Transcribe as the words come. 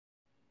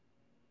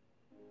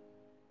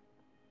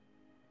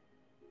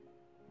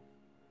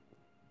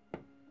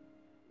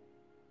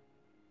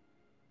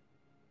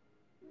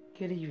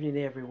Good evening,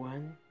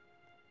 everyone.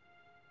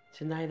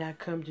 Tonight I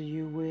come to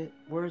you with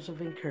words of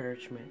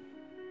encouragement,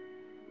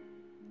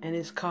 and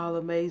it's called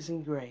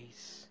Amazing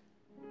Grace.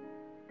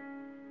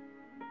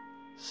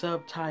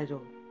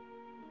 Subtitle,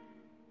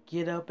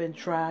 Get Up and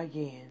Try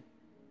Again.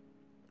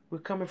 We're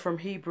coming from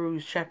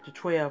Hebrews chapter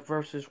 12,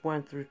 verses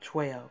 1 through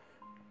 12.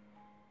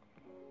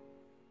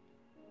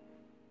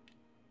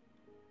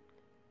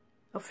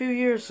 A few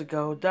years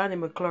ago, Donnie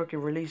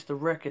McClurkin released a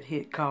record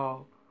hit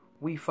called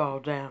We Fall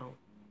Down.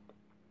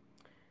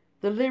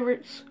 The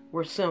lyrics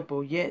were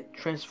simple yet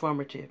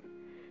transformative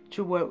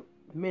to what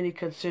many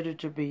consider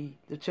to be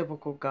the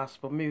typical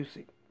gospel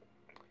music.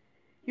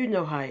 You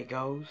know how it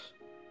goes.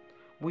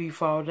 We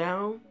fall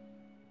down,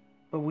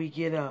 but we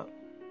get up.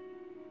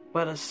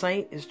 But a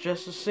saint is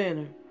just a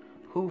sinner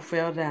who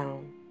fell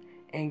down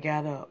and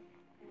got up.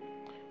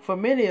 For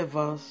many of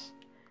us,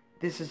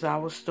 this is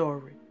our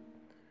story.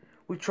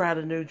 We tried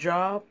a new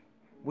job,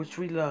 which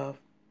we loved,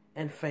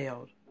 and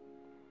failed.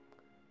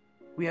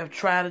 We have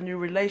tried a new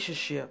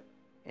relationship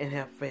and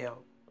have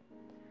failed.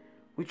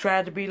 We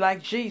tried to be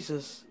like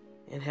Jesus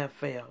and have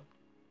failed.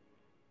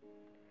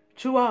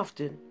 Too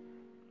often,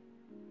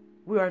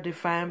 we are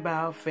defined by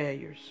our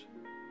failures.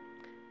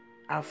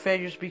 Our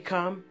failures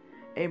become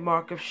a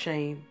mark of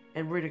shame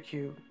and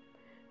ridicule.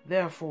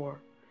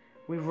 Therefore,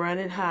 we run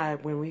and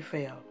hide when we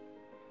fail.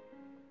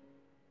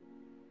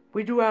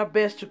 We do our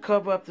best to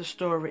cover up the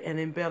story and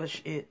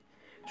embellish it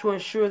to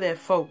ensure that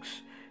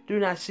folks do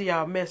not see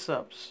our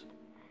mess-ups.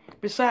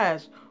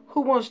 Besides, who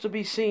wants to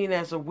be seen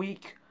as a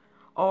weak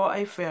or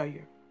a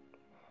failure?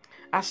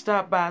 I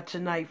stopped by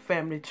tonight,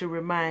 family, to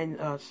remind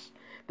us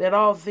that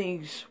all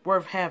things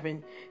worth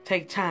having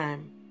take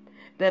time,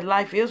 that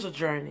life is a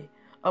journey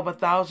of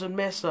 1,000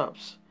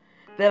 mess-ups,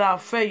 that our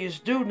failures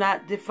do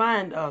not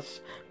define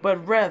us,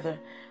 but rather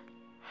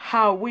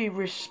how we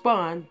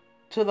respond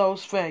to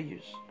those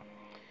failures.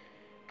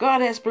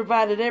 God has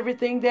provided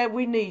everything that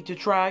we need to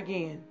try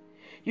again.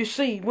 You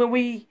see, when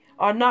we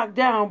are knocked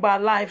down by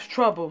life's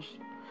troubles,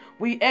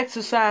 we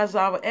exercise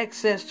our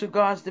access to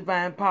God's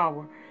divine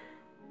power.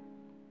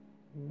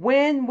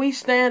 When we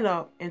stand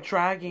up and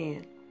try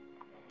again,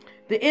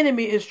 the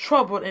enemy is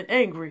troubled and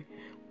angry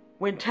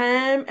when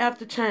time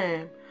after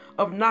time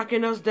of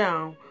knocking us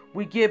down,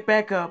 we get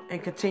back up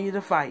and continue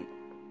to fight.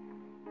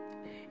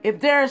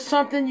 If there is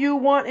something you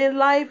want in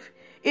life,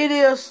 it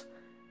is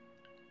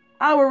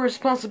our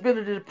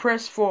responsibility to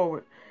press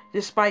forward,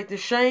 despite the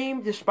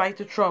shame, despite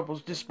the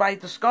troubles, despite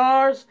the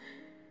scars,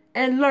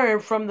 and learn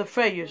from the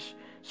failures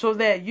so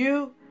that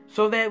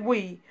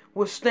we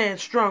will stand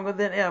stronger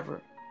than ever.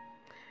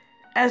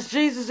 As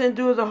Jesus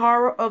endured the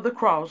horror of the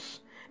cross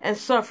and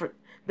suffered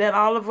that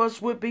all of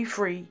us would be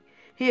free,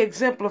 he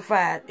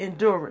exemplified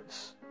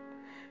endurance.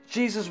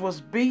 Jesus was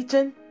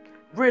beaten,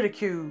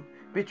 ridiculed,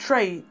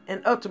 betrayed,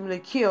 and ultimately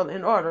killed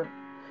in order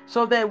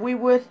so that we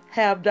would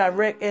have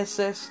direct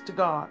access to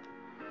God.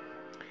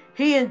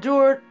 He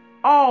endured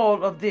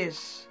all of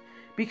this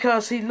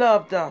because he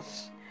loved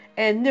us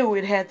and knew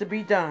it had to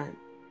be done.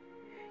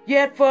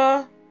 Yet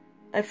for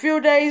a few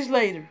days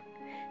later,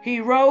 he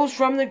rose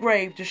from the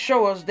grave to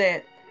show us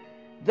that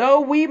though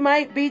we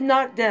might be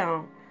knocked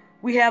down,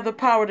 we have the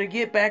power to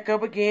get back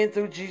up again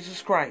through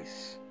Jesus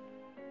Christ.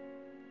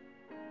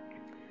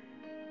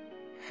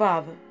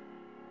 Father,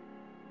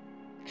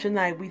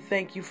 tonight we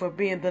thank you for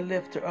being the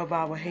lifter of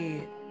our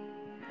head.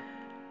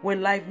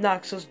 When life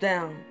knocks us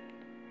down,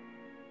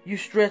 you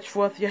stretch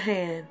forth your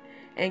hand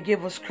and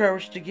give us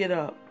courage to get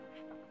up.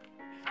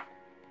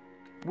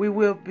 We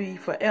will be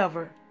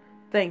forever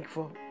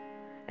thankful,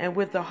 and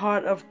with a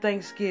heart of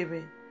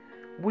thanksgiving,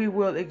 we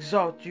will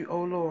exalt you,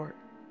 O Lord,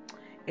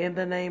 in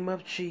the name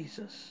of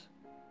Jesus.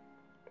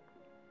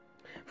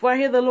 For I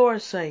hear the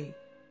Lord say,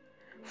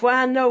 for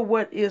I know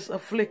what is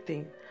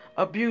afflicting,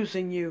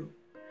 abusing you,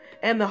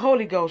 and the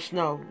Holy Ghost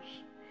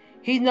knows.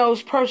 He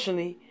knows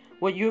personally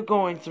what you're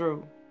going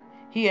through.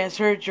 He has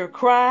heard your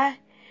cry,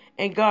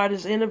 and God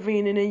is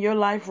intervening in your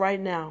life right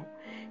now.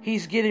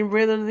 He's getting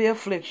rid of the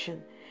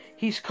affliction.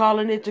 He's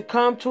calling it to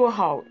come to a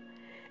halt,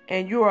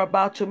 and you are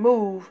about to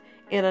move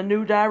in a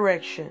new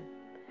direction.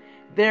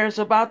 There's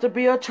about to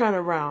be a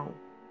turnaround.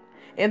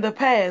 In the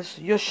past,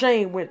 your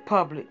shame went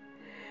public.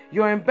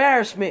 Your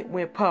embarrassment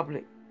went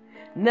public.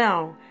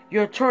 Now,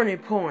 your turning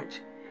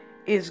point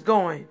is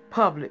going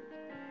public.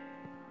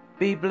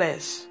 Be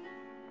blessed.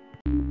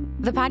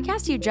 The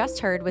podcast you just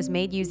heard was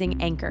made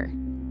using Anchor.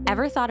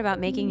 Ever thought about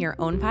making your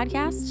own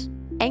podcast?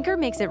 Anchor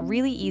makes it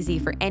really easy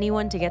for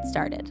anyone to get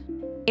started.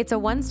 It's a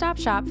one-stop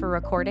shop for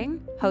recording,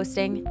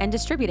 hosting, and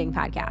distributing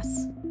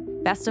podcasts.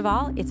 Best of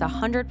all, it's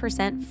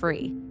 100%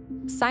 free.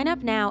 Sign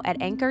up now at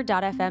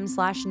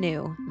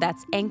anchor.fm/new.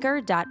 That's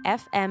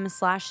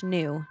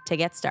anchor.fm/new to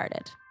get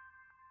started.